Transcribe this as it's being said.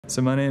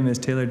So my name is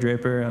Taylor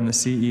Draper. I'm the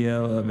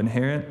CEO of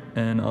Inherent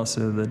and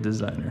also the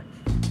designer.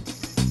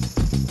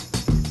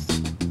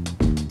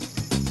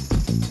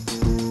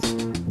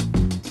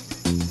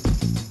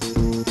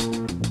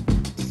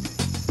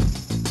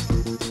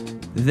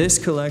 This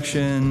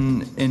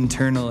collection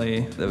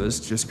internally that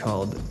was just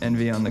called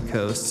Envy on the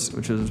Coasts,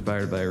 which was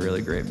inspired by a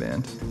really great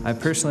band. I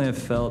personally have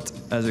felt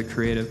as a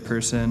creative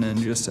person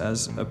and just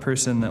as a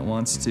person that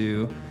wants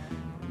to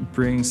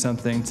bring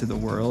something to the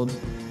world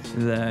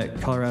that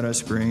Colorado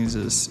Springs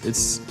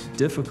it's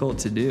difficult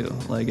to do.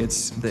 Like,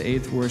 it's the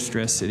 8th worst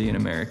stressed city in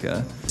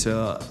America.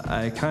 So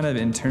I kind of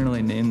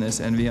internally named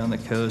this Envy on the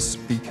Coasts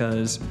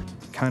because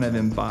it kind of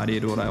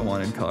embodied what I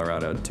wanted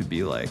Colorado to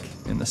be like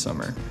in the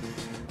summer.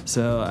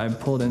 So I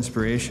pulled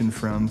inspiration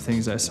from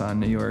things I saw in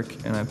New York,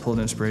 and I pulled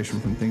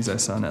inspiration from things I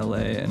saw in LA,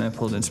 and I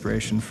pulled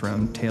inspiration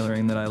from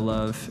tailoring that I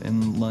love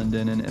in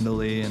London and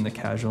Italy and the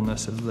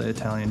casualness of the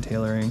Italian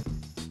tailoring.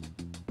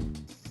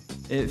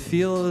 It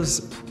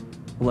feels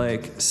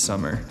like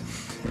summer.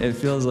 It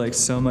feels like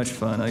so much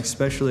fun, like,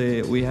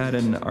 especially we had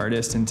an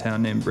artist in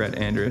town named Brett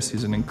Andrus,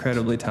 who's an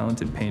incredibly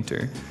talented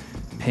painter,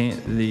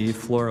 paint the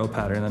floral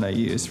pattern that I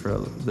used for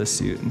the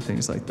suit and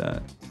things like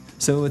that.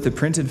 So with the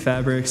printed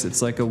fabrics,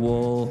 it's like a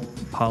wool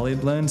poly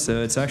blend,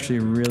 so it's actually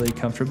really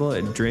comfortable.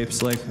 It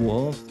drapes like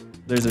wool.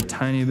 There's a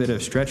tiny bit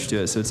of stretch to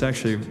it, so it's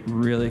actually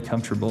really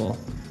comfortable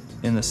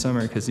in the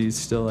summer because you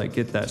still like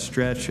get that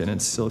stretch and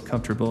it's still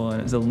comfortable.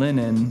 And the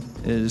linen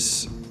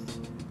is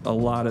a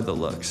lot of the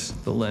looks,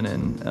 the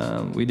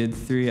linen. We did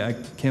 3, I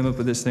came up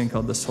with this thing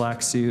called the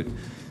slack suit,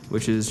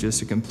 which is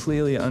just a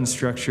completely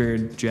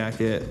unstructured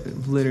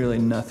jacket, literally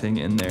nothing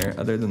in there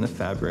other than the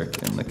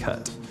fabric and the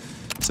cut.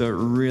 So it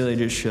really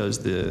just shows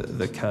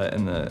the cut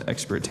and the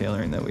expert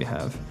tailoring that we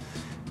have.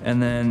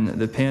 And then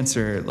the pants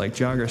are like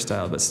jogger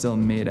style, but still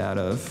made out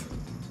of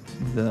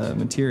the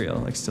material,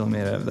 like still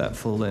made out of that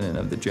full linen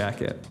of the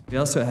jacket. We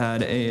also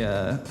had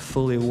a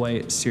fully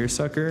white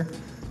seersucker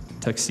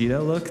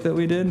tuxedo look that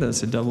we did.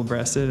 That's a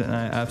double-breasted, and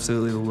I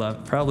absolutely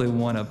love, probably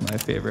one of my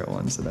favorite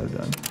ones that I've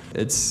done.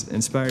 It's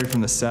inspired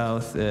from the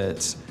South.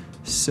 It's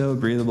so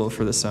breathable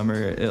for the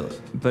summer,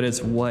 but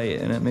it's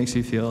white and it makes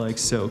you feel like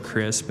so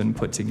crisp and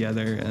put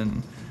together,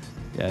 and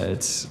yeah,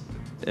 it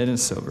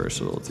is so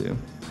versatile too.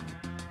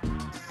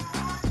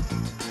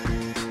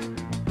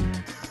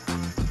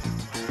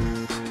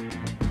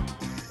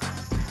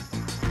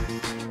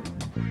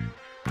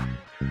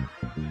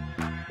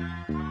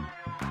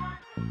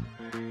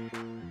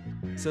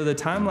 So the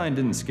timeline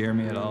didn't scare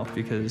me at all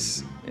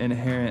because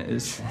Inherent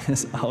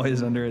is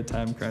always under a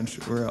time crunch.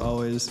 We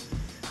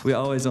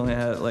always only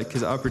have, like,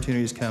 because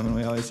opportunities come and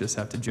we always just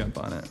have to jump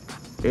on it.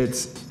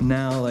 It's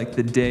now like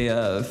the day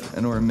of,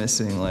 and we're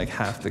missing like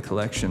half the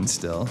collection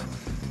still.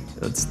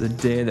 It's the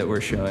day that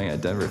we're showing at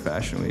Denver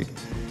Fashion Week.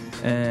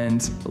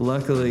 And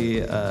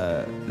luckily,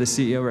 the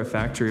CEO of our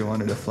factory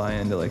wanted to fly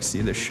in to like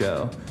see the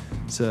show.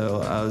 So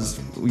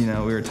we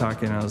were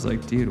talking, and I was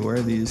like, dude, where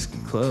are these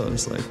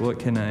clothes? Like,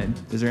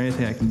 is there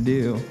anything I can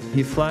do?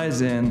 He flies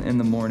in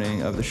the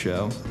morning of the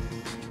show.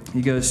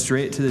 He goes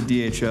straight to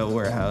the DHL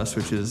warehouse,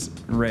 which is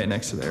right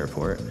next to the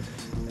airport.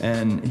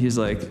 And he's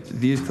like,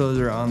 these clothes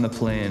are on the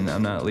plane.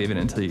 I'm not leaving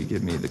until you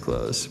give me the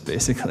clothes,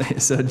 basically.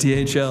 So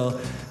DHL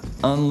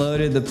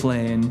unloaded the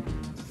plane,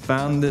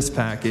 found this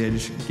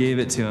package, gave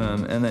it to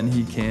him, and then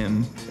he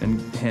came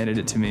and handed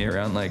it to me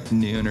around like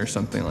noon or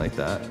something like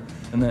that.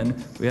 And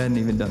then we hadn't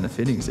even done the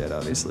fittings yet,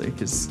 obviously,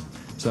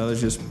 so I was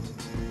just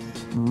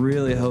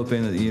really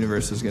hoping that the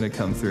universe was gonna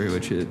come through,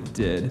 which it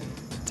did,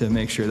 to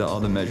make sure that all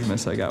the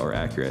measurements I got were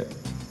accurate,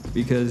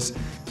 because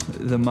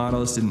the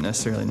models didn't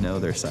necessarily know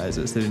their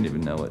sizes. They didn't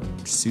even know what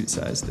suit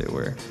size they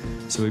were.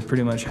 So we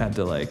pretty much had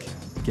to like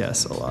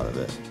guess a lot of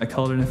it. I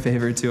called in a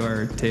favor to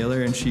our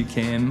tailor, and she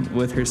came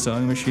with her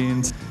sewing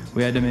machines.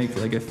 We had to make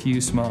like a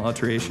few small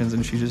alterations,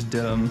 and she just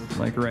did them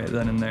like right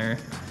then and there.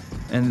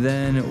 And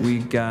then we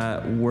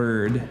got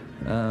word,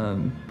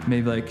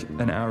 maybe like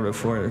an hour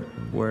before,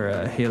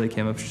 where Haley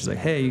came up. She's like,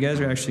 hey, you guys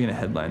are actually gonna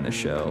headline the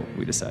show,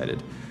 we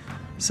decided.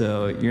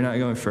 So you're not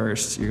going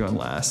first, you're going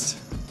last.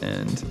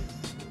 And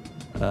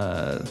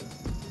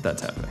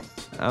that's happening.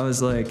 I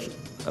was like,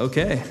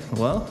 okay,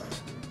 well,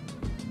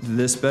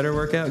 this better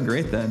work out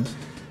great then.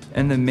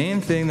 And the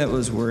main thing that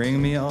was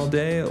worrying me all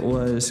day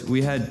was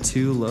we had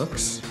 2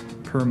 looks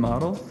per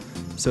model.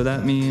 So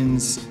that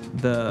means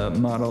the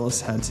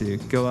models had to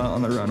go out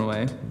on the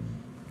runway,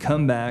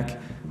 come back,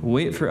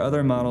 wait for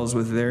other models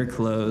with their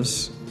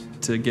clothes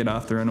to get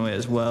off the runway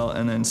as well,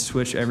 and then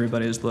switch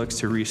everybody's looks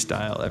to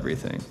restyle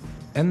everything.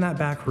 In that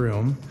back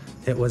room,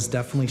 it was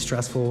definitely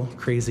stressful,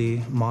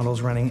 crazy,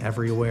 models running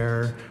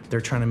everywhere.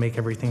 They're trying to make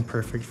everything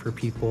perfect for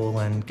people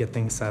and get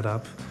things set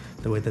up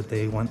the way that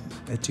they want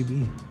it to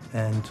be.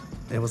 And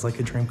it was like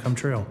a dream come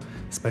true,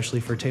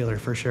 especially for Taylor,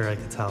 for sure, I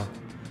could tell.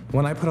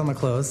 When I put on the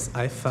clothes,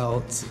 I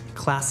felt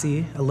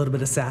classy, a little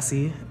bit of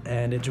sassy,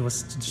 and it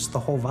was just the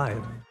whole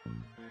vibe.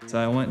 So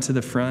I went to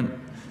the front,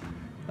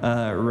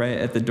 right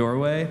at the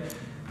doorway,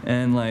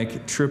 and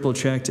like triple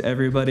checked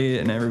everybody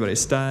and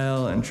everybody's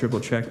style and triple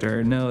checked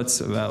our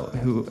notes about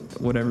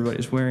what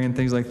everybody's wearing and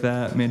things like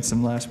that. Made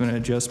some last minute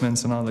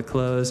adjustments on all the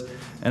clothes.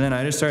 And then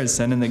I just started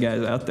sending the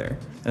guys out there.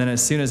 And then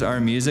as soon as our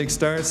music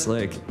starts,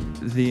 like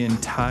the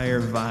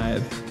entire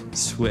vibe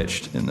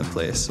switched in the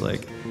place.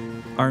 Like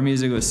our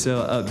music was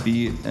so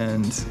upbeat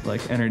and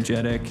like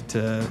energetic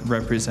to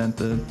represent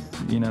the,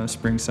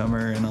 spring,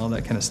 summer and all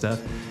that kind of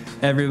stuff.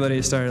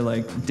 Everybody started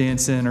like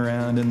dancing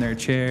around in their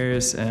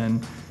chairs,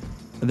 and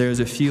there was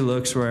a few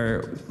looks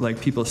where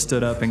like people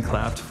stood up and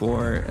clapped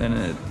for,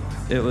 and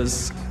it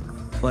was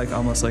like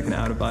almost like an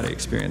out-of-body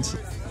experience.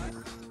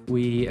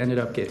 We ended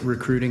up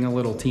recruiting a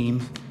little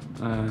team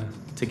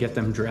to get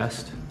them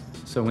dressed.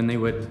 So when they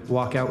would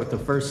walk out with the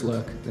first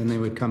look, then they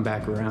would come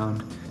back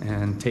around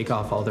and take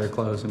off all their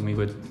clothes, and we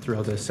would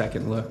throw the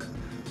second look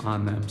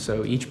on them.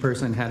 So each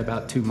person had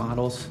about 2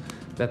 models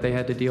that they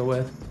had to deal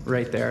with.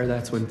 Right there,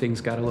 that's when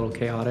things got a little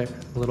chaotic,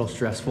 a little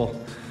stressful.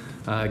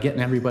 Getting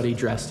everybody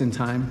dressed in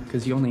time,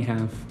 because you only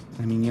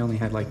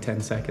had like 10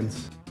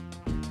 seconds.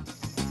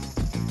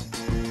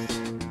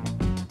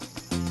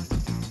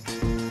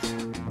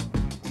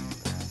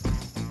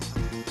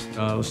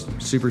 I was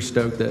super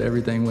stoked that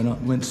everything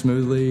went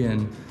smoothly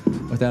and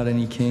without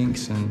any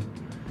kinks, and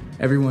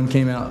everyone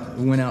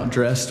went out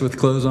dressed with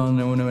clothes on.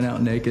 No one went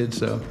out naked,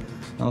 so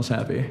I was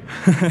happy.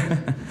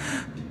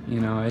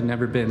 I'd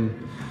never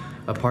been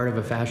a part of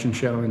a fashion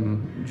show,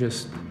 and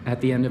just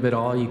at the end of it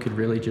all, you could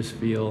really just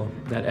feel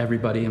that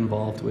everybody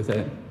involved with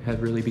it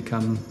had really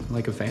become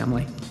like a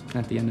family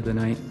at the end of the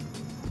night.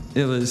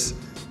 It was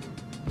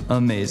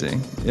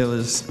amazing. It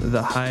was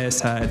the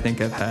highest high I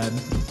think I've had